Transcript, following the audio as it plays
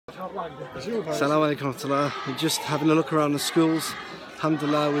Assalamu alaikum. We're just having a look around the schools.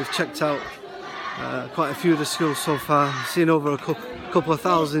 Alhamdulillah, we've checked out quite a few of the schools so far. Seen over a couple of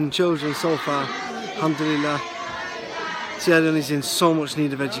thousand children so far. Alhamdulillah. Leone is in so much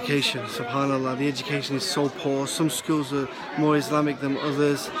need of education. Subhanallah, the education is so poor. Some schools are more Islamic than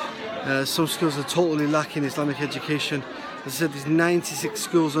others. Some schools are totally lacking Islamic education. As I said, there's 96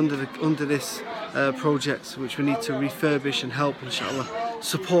 schools under this project which we need to refurbish and help, inshallah.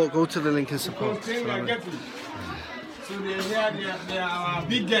 Support, go to the link and support. So they are our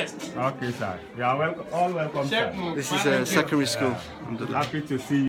big guests. Okay, sir. You are all welcome, sir. This is a secondary school. Happy to see you.